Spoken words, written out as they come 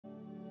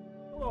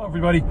Hello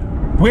everybody,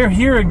 we're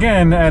here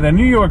again at a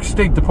New York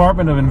State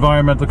Department of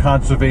Environmental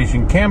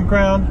Conservation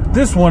campground.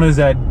 This one is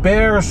at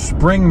Bear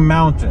Spring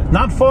Mountain,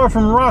 not far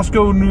from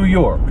Roscoe, New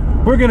York.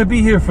 We're going to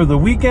be here for the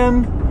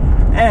weekend,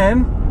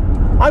 and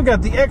I've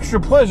got the extra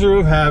pleasure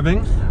of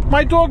having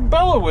my dog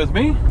Bella with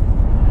me,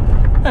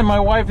 and my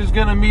wife is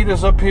going to meet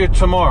us up here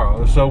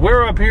tomorrow. So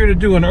we're up here to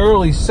do an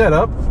early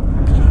setup.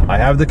 I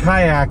have the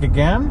kayak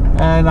again,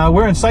 and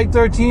we're in Site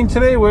 13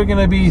 today. We're going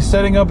to be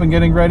setting up and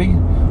getting ready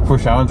for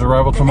Sharon's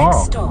arrival tomorrow.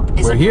 Next stop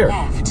is we're here.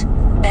 Left.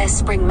 Bear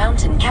Spring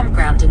Mountain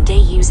Campground and Day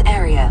Use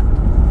Area.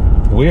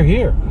 We're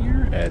here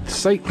at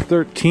Site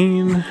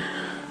 13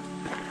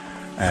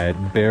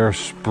 at Bear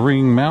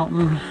Spring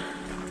Mountain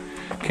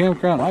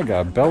Campground. I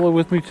got Bella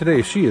with me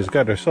today. She has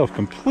got herself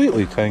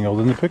completely tangled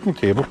in the picnic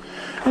table,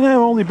 and I've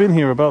only been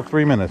here about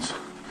 3 minutes.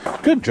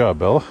 Good job,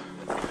 Bella.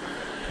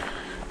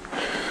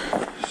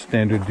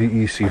 Standard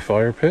DEC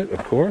fire pit,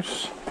 of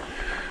course.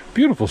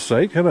 Beautiful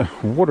site. Got a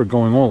water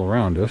going all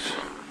around us,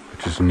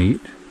 which is neat.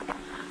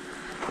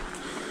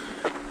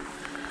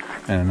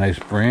 And a nice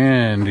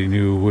brand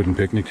new wooden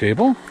picnic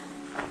table.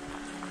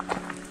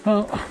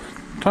 Well,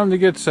 time to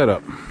get set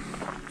up.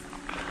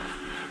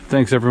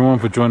 Thanks everyone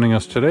for joining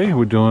us today.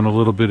 We're doing a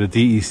little bit of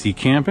DEC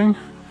camping.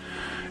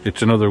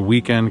 It's another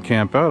weekend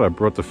camp out. I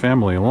brought the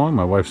family along.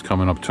 My wife's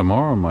coming up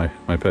tomorrow. My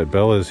pet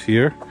Bella is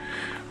here.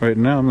 Right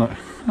now,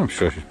 I'm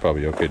sure she's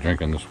probably okay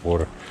drinking this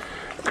water.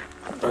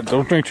 But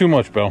don't drink too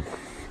much, Belle.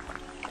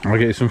 I'll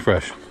get you some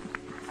fresh.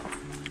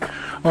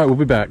 Alright, we'll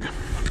be back.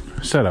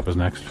 Setup is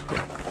next.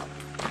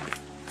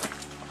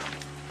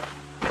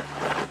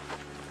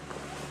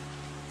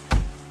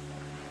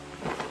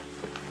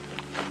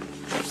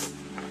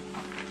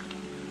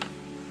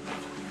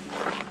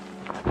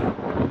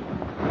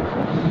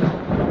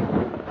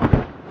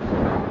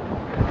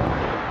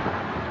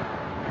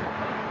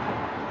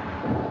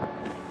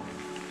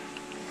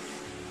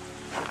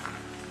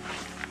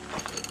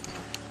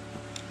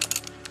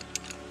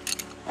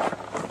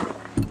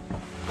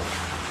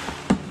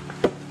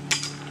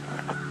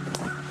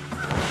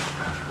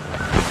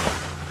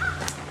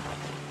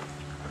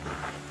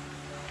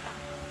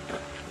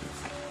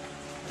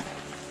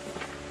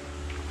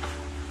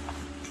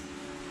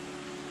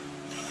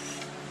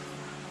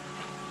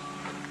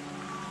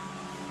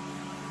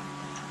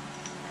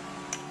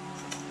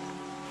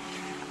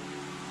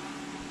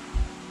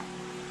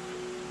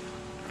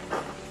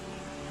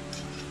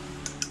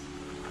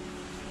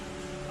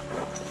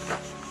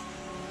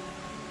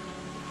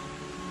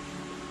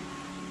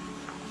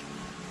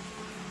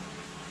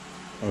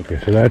 Okay,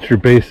 so that's your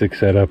basic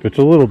setup. It's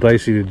a little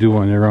dicey to do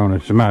on your own.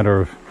 It's a matter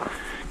of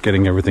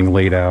getting everything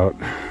laid out,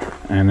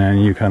 and then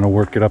you kind of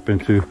work it up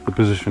into the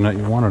position that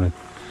you wanted it.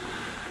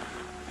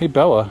 Hey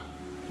Bella,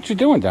 what you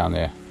doing down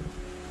there?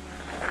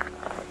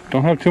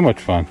 Don't have too much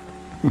fun.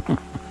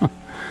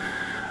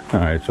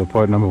 Alright, so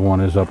part number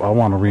one is up. I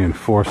want to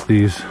reinforce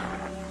these.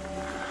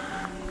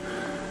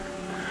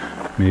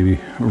 Maybe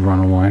run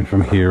a line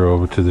from here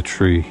over to the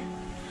tree.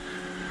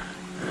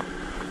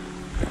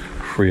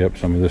 Free up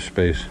some of this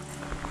space.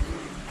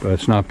 But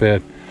it's not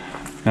bad.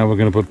 Now we're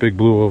going to put Big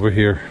Blue over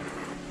here.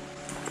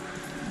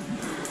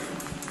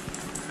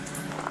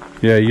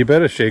 Yeah, you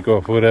better shake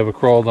off whatever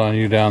crawled on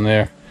you down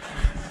there.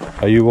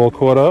 Are you all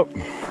caught up?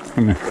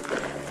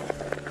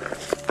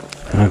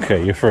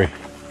 Okay, you're free.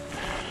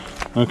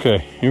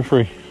 Okay, you're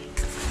free.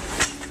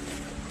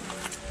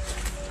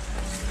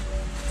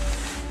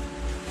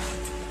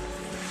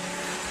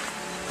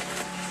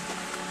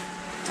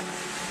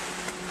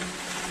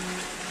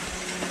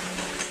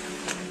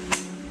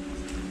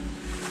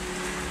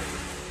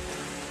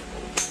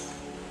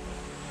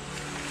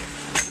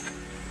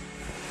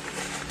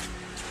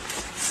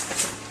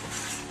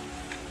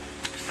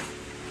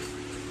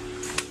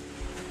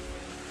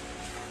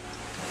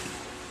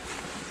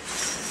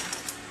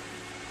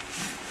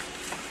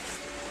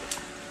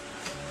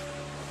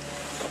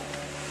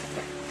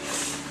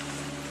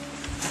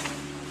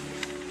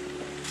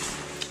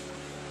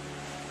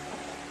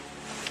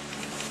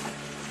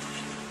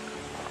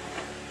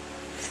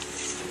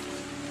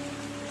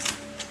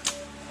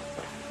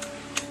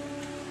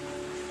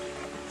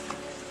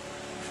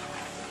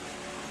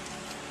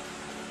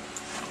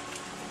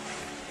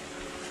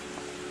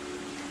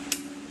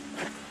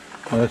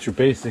 Well, that's your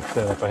basic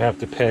setup. I have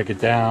to peg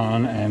it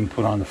down and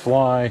put on the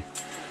fly,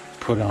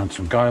 put on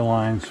some guy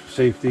lines for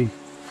safety.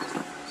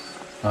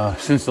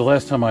 Since the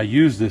last time I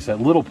used this at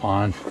Little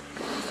Pond,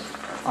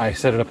 I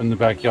set it up in the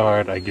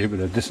backyard. I gave it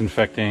a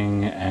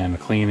disinfecting and a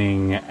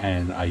cleaning,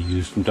 and I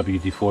used some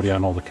WD-40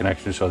 on all the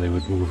connections so they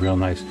would move real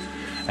nice,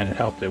 and it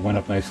helped. It went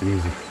up nice and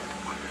easy.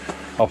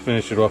 I'll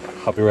finish it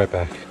off. I'll be right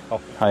back.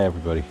 Hi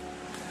everybody.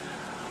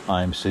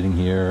 I'm sitting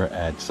here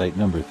at site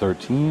number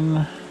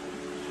 13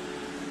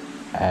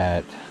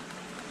 at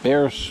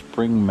Bear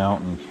Spring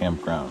Mountain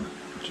Campground.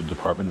 It's a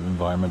Department of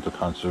Environmental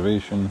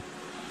Conservation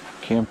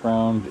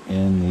campground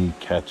in the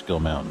Catskill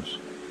Mountains.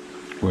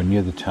 We're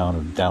near the town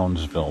of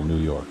Downsville, New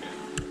York.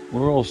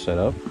 We're all set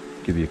up.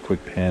 Give you a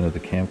quick pan of the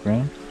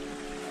campground.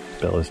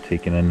 Bella's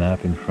taking a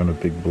nap in front of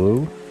Big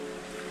Blue.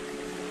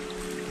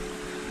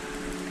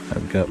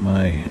 I've got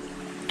my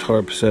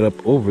tarp set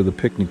up over the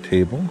picnic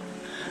table.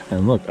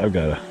 And look, I've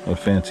got a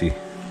fancy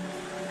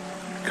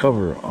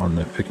cover on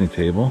the picnic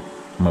table.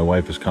 My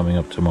wife is coming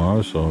up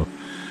tomorrow, so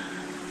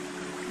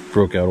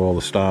broke out all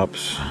the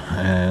stops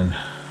and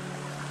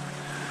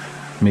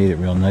made it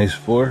real nice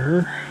for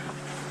her.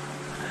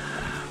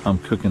 I'm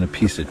cooking a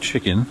piece of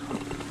chicken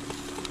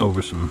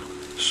over some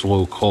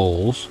slow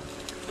coals.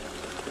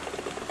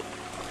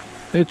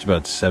 It's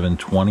about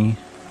 7:20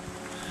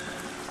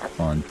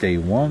 on day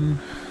one.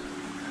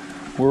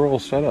 We're all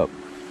set up.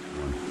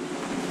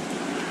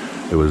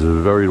 It was a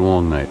very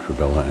long night for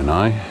Bella and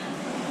I.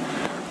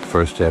 The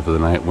first half of the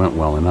night went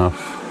well enough,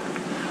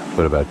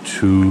 but about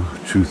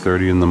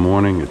 2:30 in the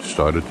morning it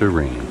started to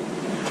rain,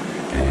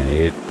 and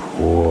it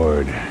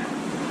poured.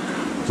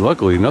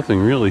 Luckily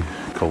nothing really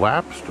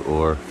collapsed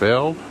or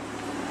failed.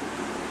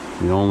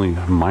 The only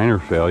minor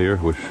failure,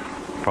 which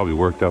probably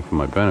worked out for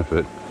my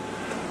benefit,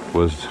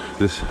 was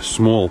this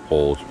small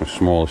pole. It's my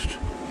smallest,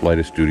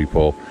 lightest duty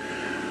pole.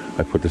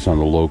 I put this on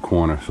the low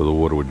corner so the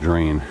water would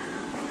drain.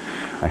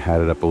 I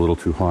had it up a little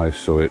too high,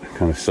 so it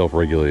kind of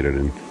self-regulated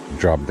and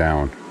dropped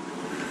down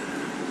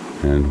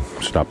and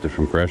stopped it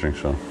from crashing.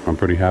 So I'm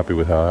pretty happy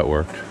with how that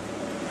worked.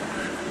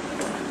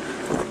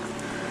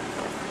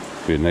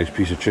 We had a nice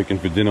piece of chicken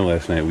for dinner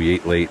last night. We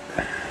ate late.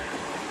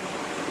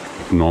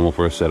 Normal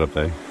for a setup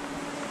day.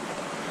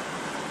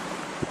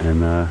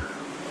 And I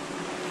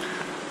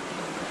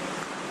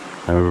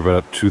remember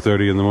about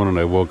 2:30 in the morning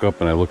I woke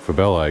up and I looked for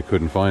Bella. I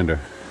couldn't find her.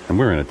 And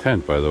we're in a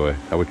tent, by the way.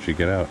 How would she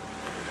get out?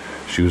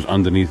 She was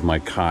underneath my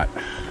cot,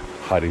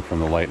 hiding from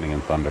the lightning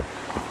and thunder.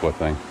 The poor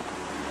thing.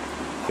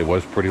 It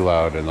was pretty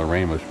loud, and the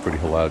rain was pretty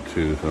loud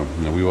too. So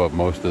we were up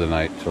most of the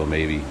night till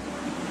maybe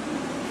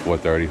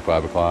 4:30,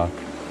 5 o'clock,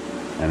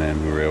 and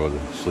then we were able to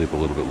sleep a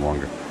little bit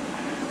longer.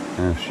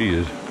 And she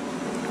is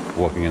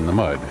walking in the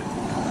mud.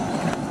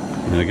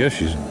 And I guess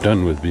she's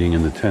done with being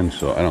in the tent,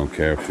 so I don't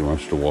care if she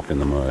wants to walk in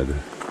the mud.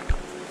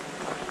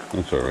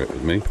 That's all right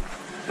with me.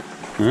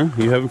 Huh?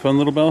 You having fun,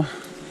 little Bella?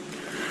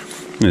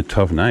 A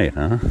tough night,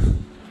 huh?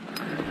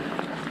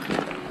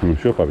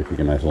 She'll probably take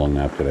a nice long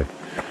nap today.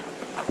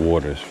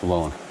 Water is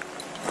flowing.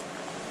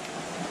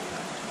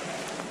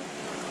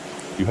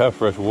 You have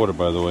fresh water,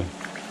 by the way.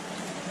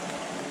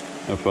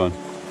 Have fun.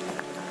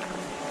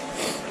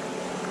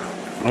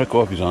 My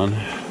coffee's on.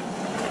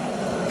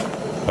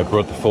 I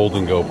brought the Fold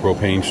and Go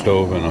propane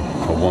stove and a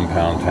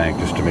 1-pound tank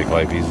just to make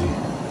life easy.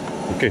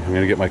 Okay, I'm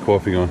gonna get my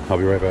coffee going. I'll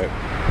be right back.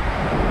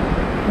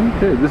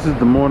 Okay, this is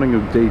the morning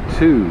of day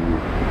 2.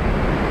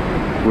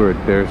 We're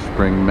at Bear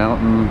Spring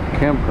Mountain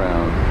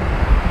Campground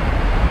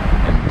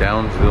in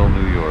Downsville,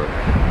 New York.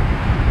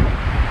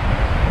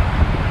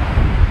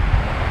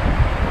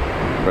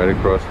 Right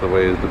across the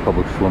way is the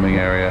public swimming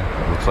area.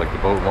 Looks like the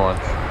boat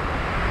launch.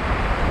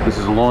 This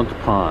is Launt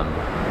Pond.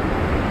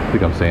 I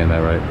think I'm saying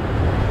that right.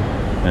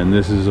 And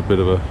this is a bit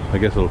of a, I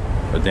guess, a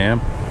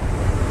dam.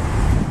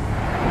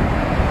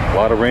 A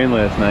lot of rain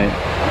last night.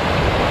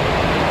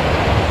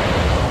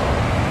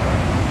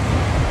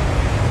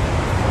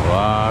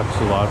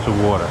 Lots of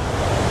water.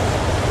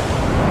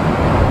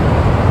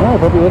 Alright,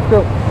 puppy, let's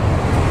go.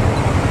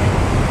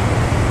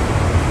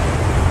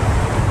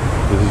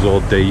 This is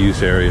all day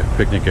use area,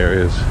 picnic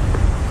areas.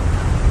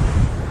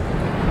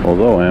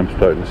 Although I am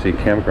starting to see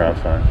campground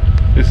signs.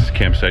 This is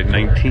campsite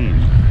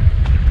 19.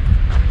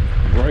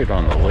 Right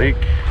on the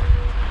lake.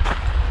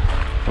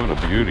 What a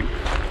beauty.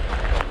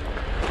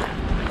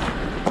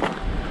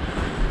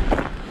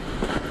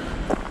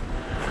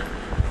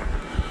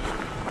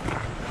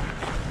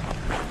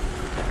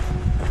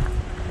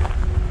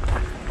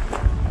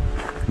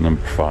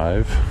 Number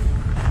 5.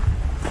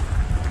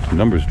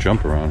 Numbers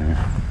jump around here.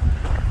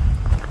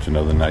 It's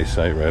another nice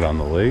site right on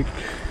the lake.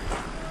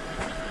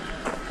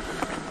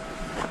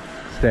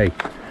 Stay.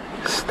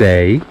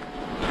 Stay.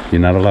 You're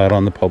not allowed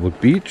on the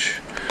public beach.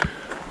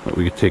 But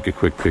we could take a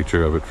quick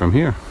picture of it from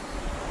here.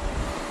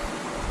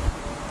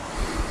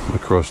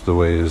 Across the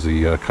way is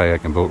the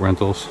kayak and boat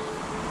rentals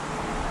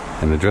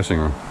and the dressing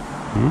room.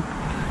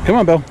 Come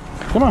on, Belle.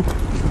 Come on.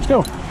 Let's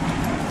go.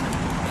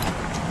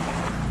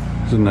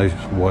 This is a nice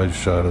wide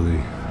shot of the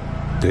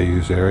day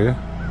use area.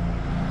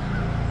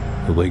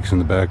 The lake's in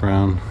the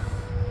background.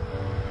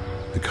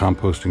 The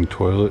composting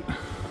toilet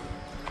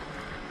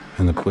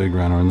and the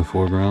playground are in the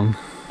foreground.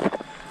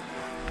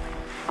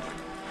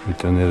 We've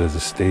done it as a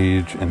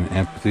stage and an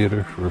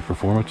amphitheater for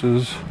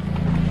performances.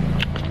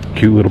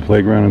 Cute little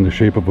playground in the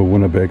shape of a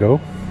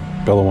Winnebago.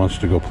 Bella wants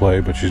to go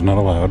play, but she's not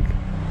allowed.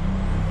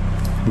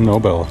 No,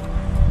 Bella.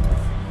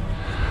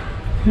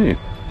 Hey,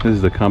 this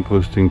is the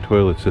composting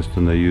toilet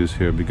system they use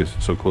here because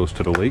it's so close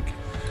to the lake.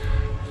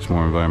 It's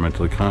more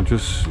environmentally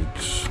conscious.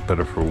 It's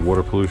better for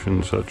water pollution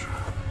and such.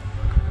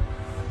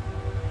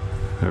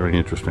 Very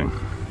interesting.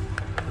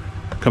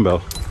 Come,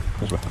 Bella.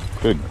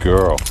 Good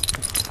girl.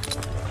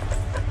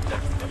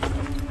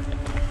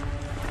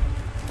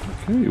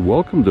 Okay,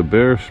 welcome to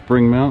Bear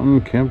Spring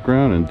Mountain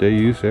Campground and Day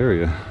Use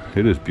Area.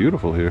 It is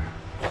beautiful here.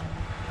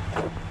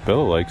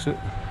 Bella likes it.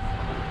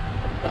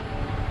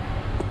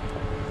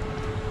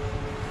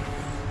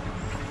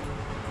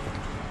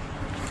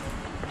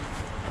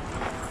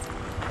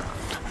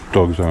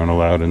 dogs aren't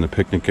allowed in the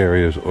picnic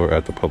areas or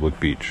at the public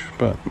beach.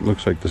 But it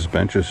looks like this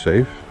bench is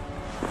safe.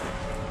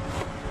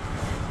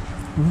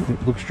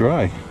 It looks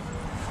dry.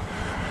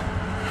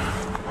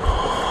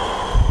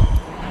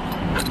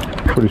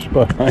 Pretty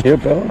spot on here,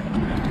 Bella.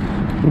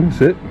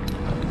 Sit.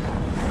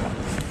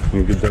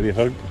 You give Daddy a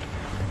hug?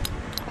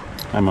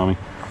 Hi, Mommy.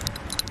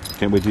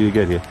 Can't wait till you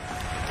get here.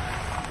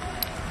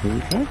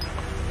 Okay.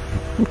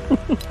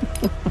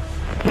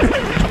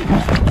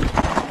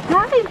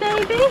 Hi,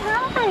 baby.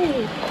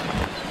 Hi.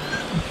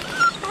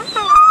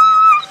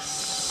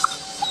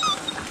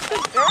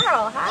 Good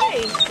girl. Hi.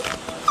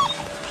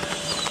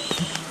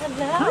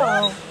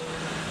 Hello.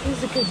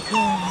 Who's a good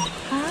girl?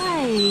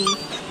 Hi.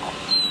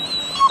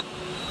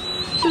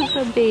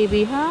 Super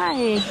baby.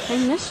 Hi.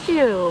 I missed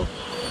you.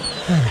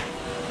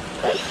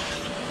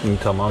 You can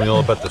tell Mommy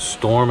all about the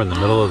storm in the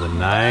middle of the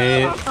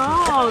night.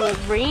 Oh, the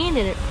rain,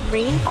 and it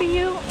rained for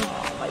you?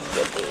 Oh, my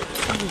good baby.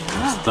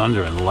 It's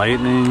thunder and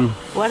lightning.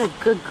 What a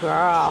good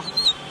girl.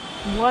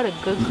 What a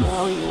good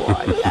girl you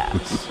are,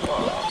 yes.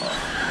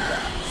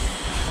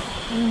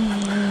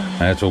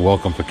 That's a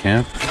welcome for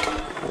camp.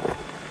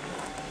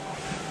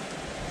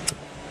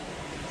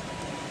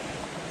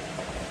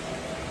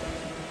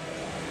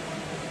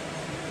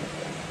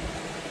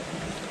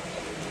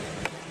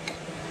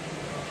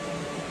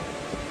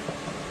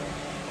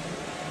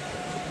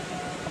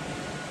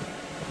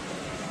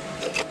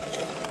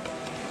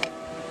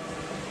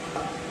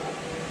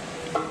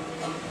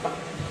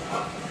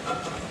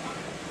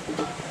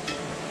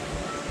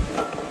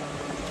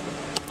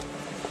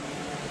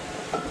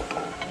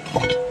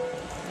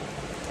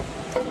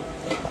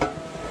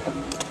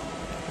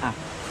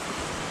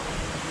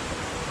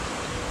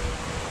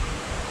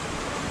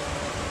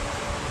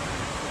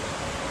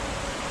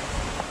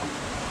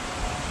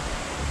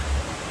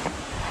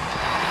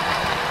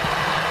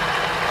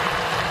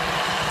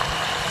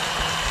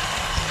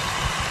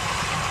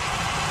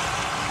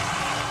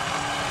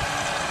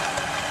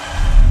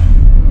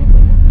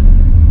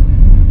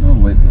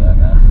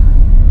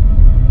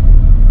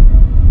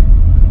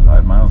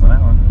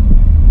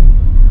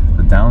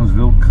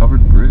 Downsville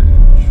covered bridge.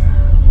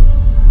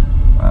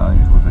 Wow,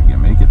 you look like you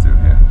make it through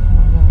here.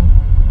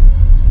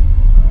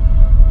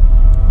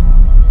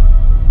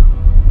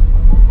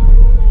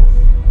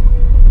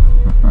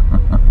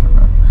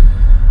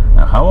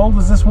 Now, how old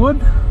is this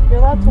wood? You're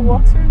allowed to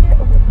walk through here?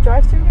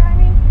 Drive through here, I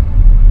mean?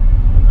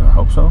 I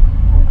hope so.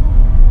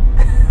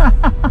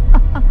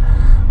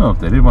 Well, if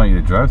they didn't want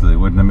you to drive through, they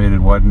wouldn't have made it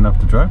wide enough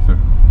to drive through.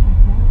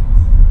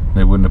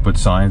 They wouldn't have put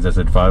signs that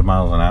said 5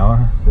 miles an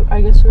hour.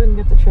 I guess we wouldn't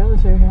get the trailer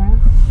through here, huh?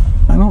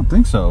 I don't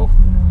think so.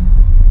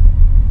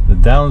 The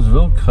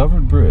Downsville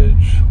covered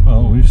bridge.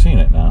 Well, we've seen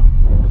it now.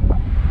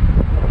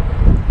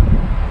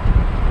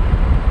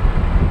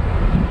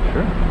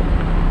 Sure.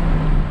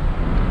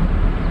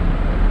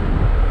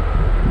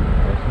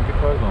 Passenger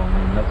cars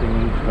only. Nothing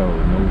needs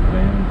towed. No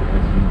vans,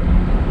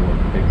 SUVs, or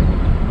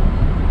pickups.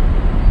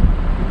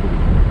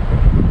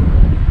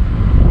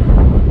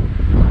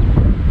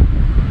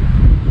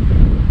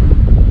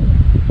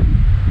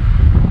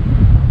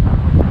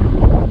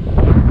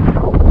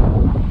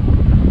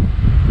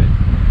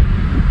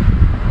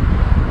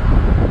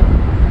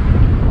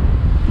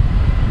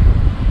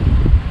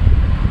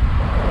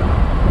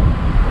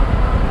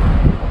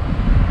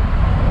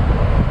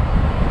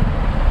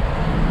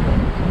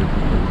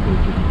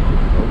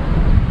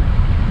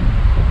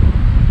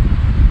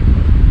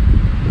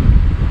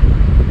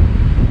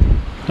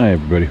 Hi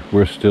everybody,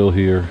 we're still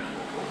here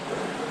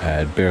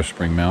at Bear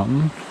Spring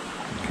Mountain,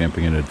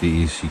 camping at a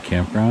DEC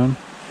campground.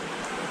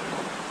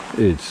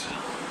 It's,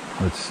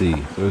 let's see,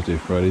 Thursday,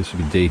 Friday, this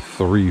will be day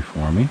 3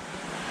 for me.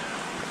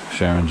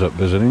 Sharon's up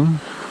visiting,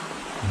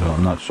 so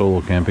I'm not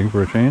solo camping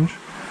for a change.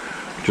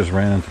 Just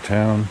ran into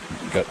town,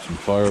 got some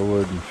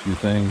firewood and a few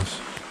things.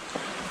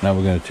 Now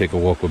we're going to take a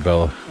walk with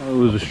Bella. It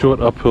was a short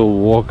uphill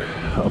walk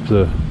up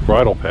the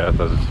bridle path,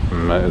 as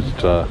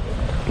it's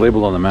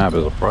labeled on the map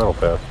as a bridle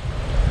path.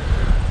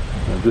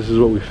 This is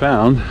what we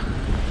found.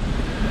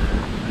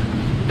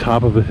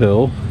 Top of a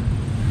hill.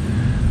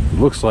 It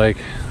looks like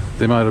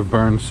they might have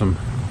burned some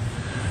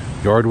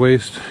yard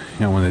waste,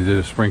 you know, when they did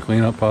a spring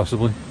cleanup,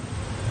 possibly.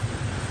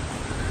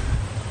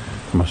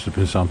 Must have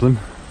been something.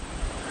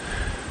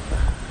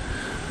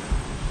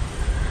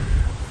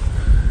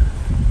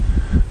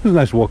 This is a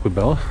nice walk with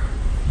Bella.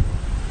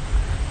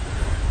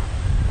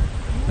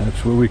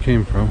 That's where we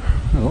came from.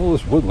 There's all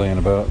this wood laying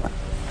about.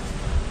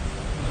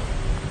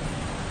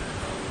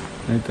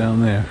 Right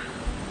down there.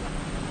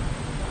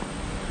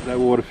 That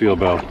water feel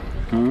about?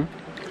 Hmm?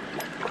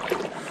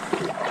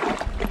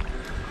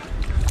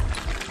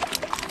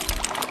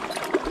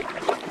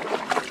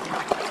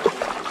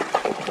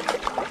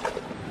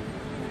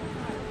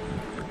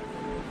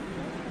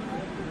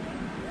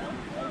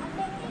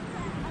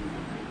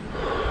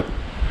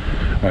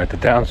 Alright, the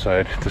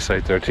downside to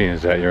Site 13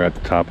 is that you're at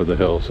the top of the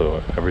hill,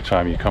 so every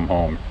time you come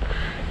home,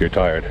 you're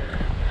tired.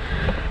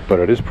 But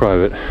it is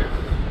private.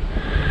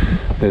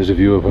 There's a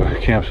view of a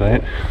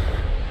campsite.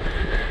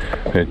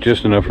 We had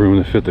just enough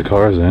room to fit the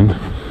cars in.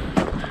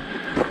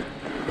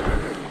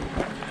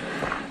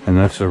 And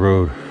that's the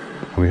road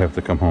we have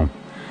to come home.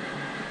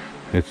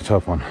 It's a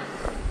tough one.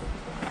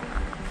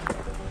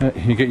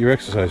 You get your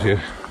exercise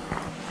here.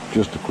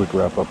 Just a quick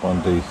wrap up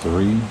on day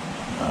 3.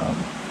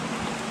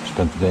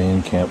 Spent the day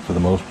in camp for the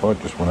most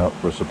part. Just went out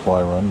for a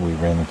supply run. We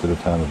ran into the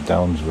town of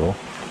Downsville.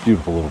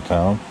 Beautiful little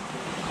town.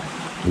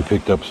 We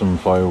picked up some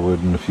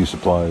firewood and a few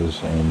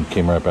supplies and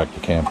came right back to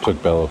camp.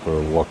 Took Bella for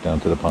a walk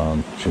down to the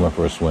pond. She went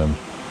for a swim.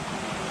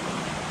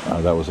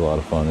 That was a lot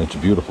of fun. It's a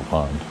beautiful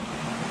pond.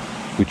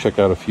 We checked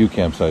out a few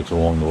campsites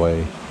along the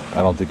way.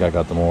 I don't think I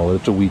got them all.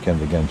 It's a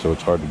weekend again, so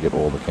it's hard to get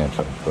all the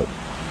campsites, but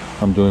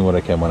I'm doing what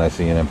I can. When I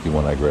see an empty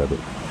one, I grab it.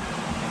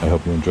 I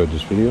hope you enjoyed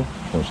this video.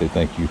 I want to say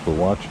thank you for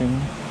watching.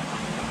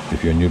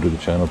 If you're new to the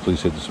channel,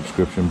 please hit the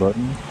subscription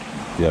button.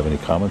 If you have any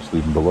comments,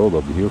 leave them below.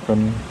 Love to hear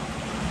from you.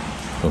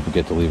 Don't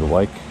forget to leave a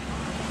like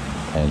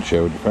and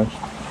share with your friends.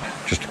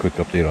 Just a quick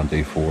update on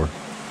day 4.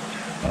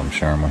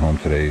 Sharon went home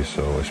today,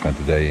 so I spent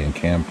the day in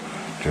camp,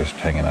 just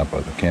hanging out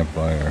by the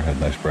campfire, had a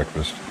nice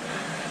breakfast.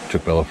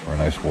 Took Bella for a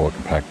nice walk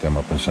and packed them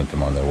up and sent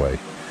them on their way.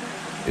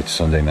 It's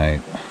Sunday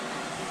night.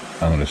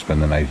 I'm going to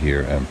spend the night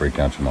here and break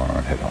down tomorrow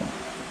and head home.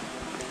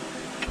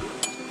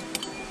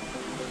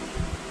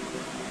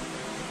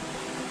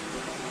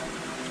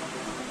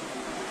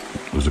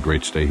 It was a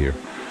great stay here.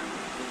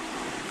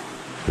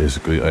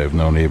 Basically, I have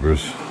no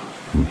neighbors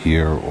from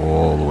here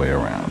all the way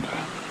around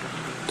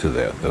to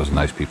there. Those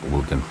nice people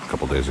moved in a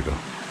couple days ago.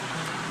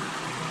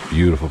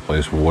 Beautiful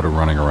place, water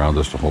running around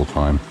us the whole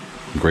time.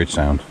 Great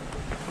sound.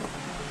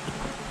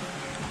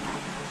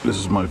 This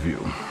is my view.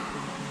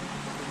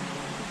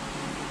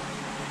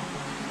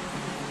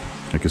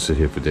 I could sit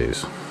here for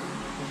days.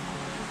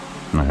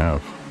 And I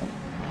have.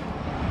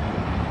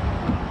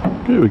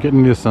 Okay, we're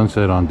getting near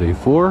sunset on day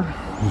 4.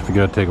 Just we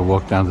gotta take a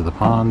walk down to the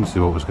pond, see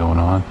what was going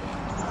on.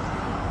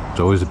 It's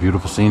always a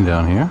beautiful scene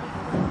down here.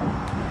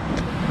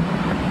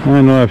 I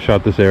know I've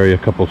shot this area a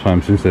couple of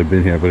times since I've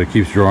been here, but it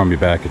keeps drawing me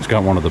back. It's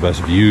got one of the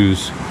best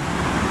views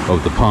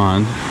of the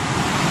pond.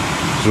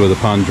 This is where the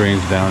pond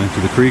drains down into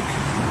the creek.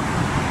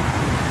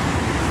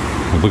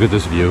 And look at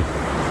this view.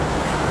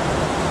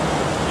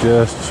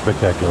 Just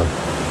spectacular.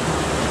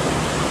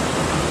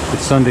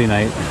 It's Sunday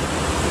night,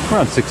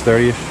 around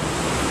 6:30ish.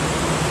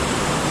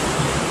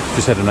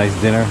 Just had a nice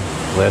dinner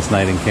last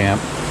night in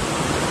camp.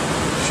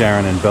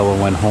 Sharon and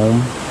Bella went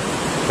home.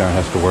 Sharon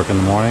has to work in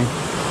the morning.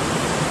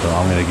 So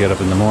I'm going to get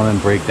up in the morning,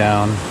 break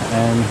down,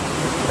 and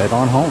head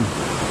on home.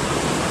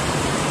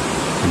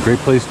 A great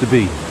place to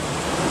be.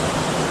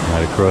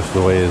 Right across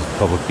the way is the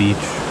public beach,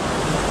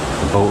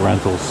 the boat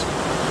rentals.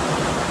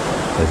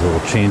 There's a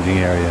little changing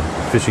area,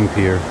 a fishing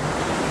pier.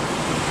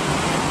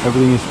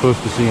 Everything you're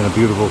supposed to see in a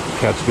beautiful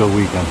Catskill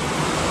weekend.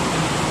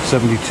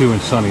 72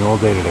 and sunny all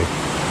day today.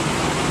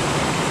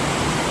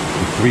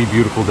 And 3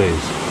 beautiful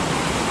days.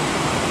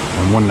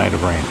 And 1 night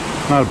of rain.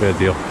 Not a bad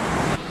deal.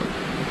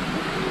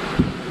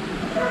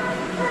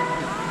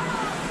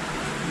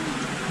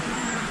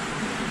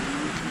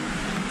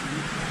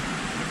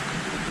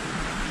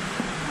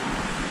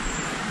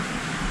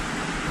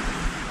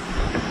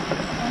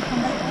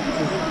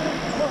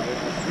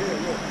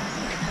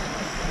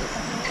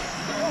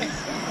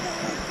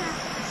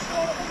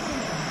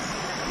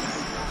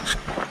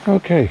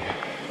 Okay,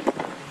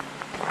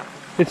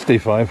 it's day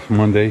 5,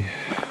 Monday,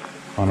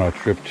 on our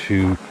trip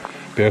to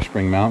Bear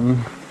Spring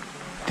Mountain,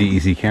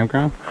 DEZ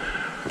Campground.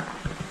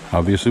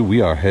 Obviously, we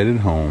are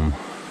headed home.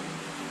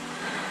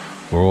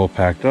 We're all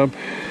packed up.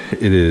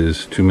 It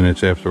is 2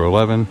 minutes after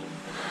 11,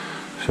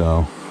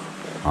 so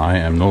I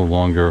am no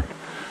longer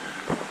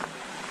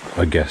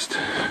a guest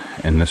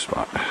in this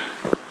spot.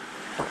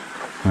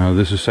 Now,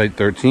 this is Site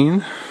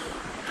 13.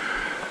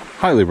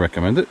 Highly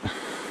recommend it.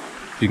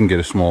 You can get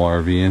a small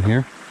RV in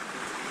here.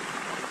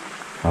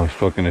 I was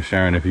talking to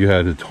Sharon, if you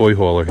had a toy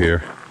hauler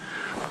here,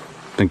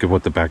 think of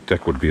what the back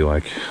deck would be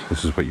like.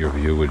 This is what your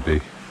view would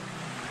be.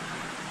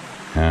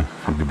 Yeah,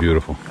 it'd be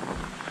beautiful.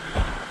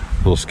 A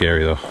little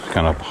scary though,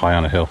 kind of up high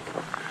on a hill.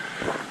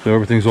 So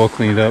everything's all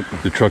cleaned up.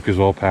 The truck is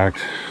all packed.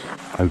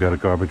 I've got a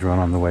garbage run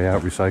on the way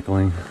out,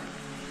 recycling.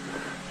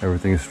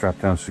 Everything is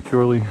strapped down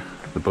securely.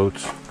 The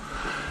boat's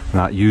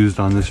not used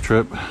on this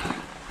trip.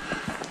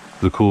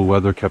 The cool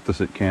weather kept us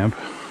at camp.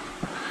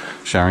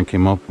 Sharon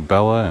came up with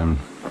Bella, and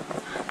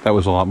that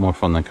was a lot more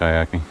fun than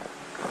kayaking.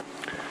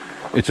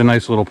 It's a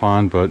nice little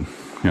pond, but, you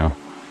know,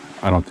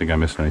 I don't think I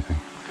missed anything.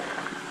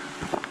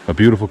 A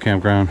beautiful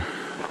campground.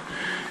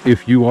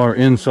 If you are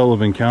in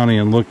Sullivan County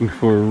and looking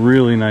for a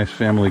really nice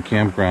family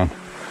campground,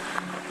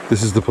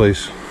 this is the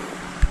place.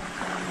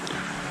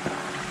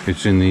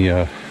 It's in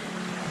the,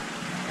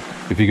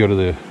 if you go to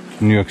the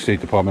New York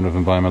State Department of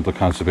Environmental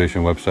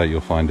Conservation website,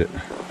 you'll find it.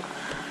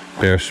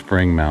 Bear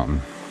Spring Mountain.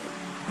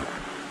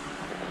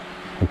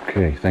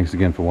 Okay, thanks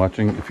again for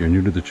watching. If you're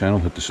new to the channel,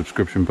 hit the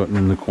subscription button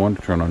in the corner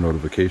to turn on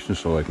notifications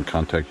so I can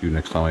contact you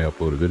next time I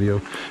upload a video.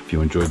 If you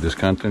enjoyed this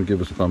content,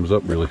 give us a thumbs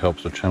up. Really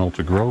helps the channel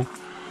to grow.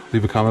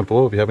 Leave a comment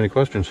below if you have any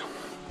questions.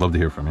 Love to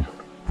hear from you.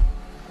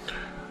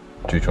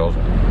 G. Charles.